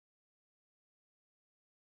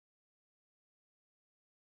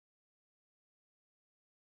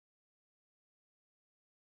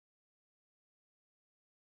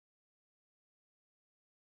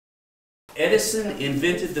Edison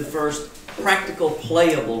invented the first practical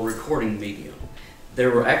playable recording medium. There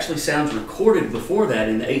were actually sounds recorded before that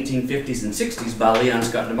in the 1850s and 60s by Leon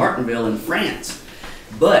Scott de Martinville in France,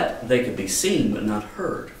 but they could be seen but not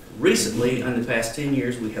heard. Recently, in the past 10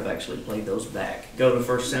 years, we have actually played those back. Go to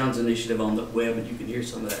First Sounds Initiative on the web and you can hear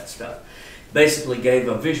some of that stuff. Basically gave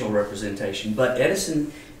a visual representation, but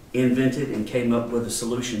Edison invented and came up with a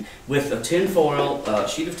solution with a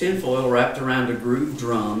sheet of tin foil wrapped around a groove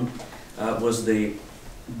drum. Was the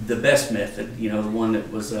best method, you know, the one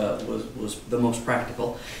that was the most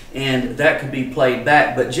practical, and that could be played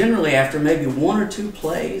back. But generally, after maybe 1 or 2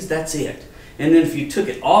 plays, that's it. And then if you took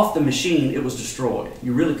it off the machine, it was destroyed.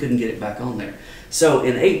 You really couldn't get it back on there. So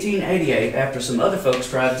in 1888, after some other folks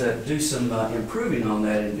tried to do some improving on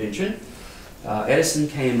that invention, Edison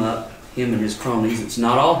came up. Him and his cronies. It's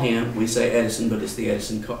not all him. We say Edison, but it's the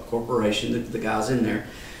Edison Corporation. The guys in there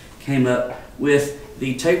came up with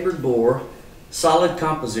the tapered bore solid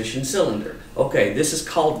composition cylinder. Okay, this is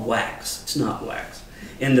called wax. It's not wax.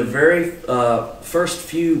 In the very first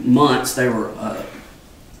few months, they were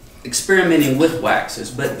experimenting with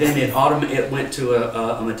waxes, but then it went to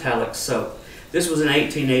a metallic soap. This was in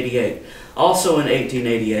 1888. Also in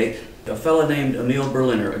 1888, a fellow named Emil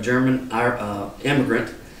Berliner, a German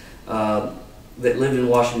immigrant that lived in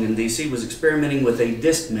Washington, D.C., was experimenting with a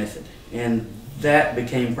disc method, and that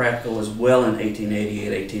became practical as well in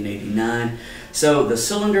 1888, 1889. So the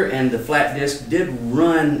cylinder and the flat disc did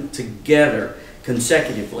run together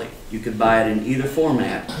consecutively. You could buy it in either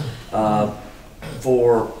format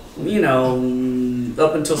for, you know,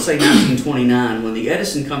 up until say 1929, when the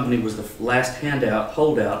Edison Company was the last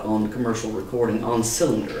holdout on commercial recording on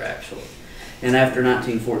cylinder, actually. And after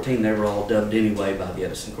 1914, they were all dubbed anyway by the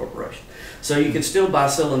Edison Corporation. So you could still buy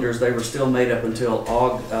cylinders. They were still made up until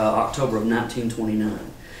October of 1929.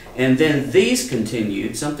 And then these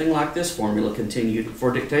continued, something like this formula continued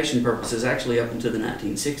for dictation purposes actually up until the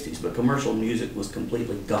 1960s, but commercial music was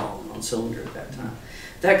completely gone on cylinder at that time.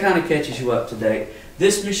 That kind of catches you up to date.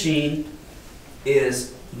 This machine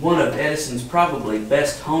is one of Edison's probably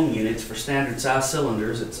best home units for standard size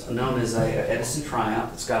cylinders. It's known as a Edison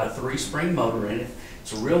Triumph. It's got a 3-spring motor in it.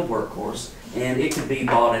 It's a real workhorse, and it could be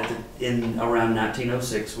bought in around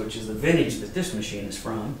 1906, which is the vintage that this machine is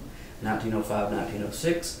from, 1905,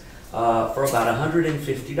 1906, for about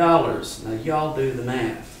 $150. Now y'all do the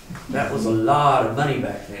math. That was a lot of money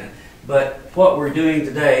back then. But what we're doing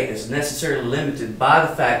today is necessarily limited by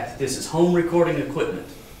the fact that this is home recording equipment.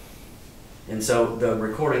 And so the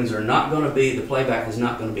recordings are not going to be, the playback is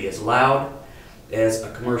not going to be as loud as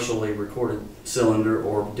a commercially recorded cylinder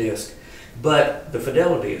or disc, but the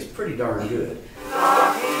fidelity is pretty darn good.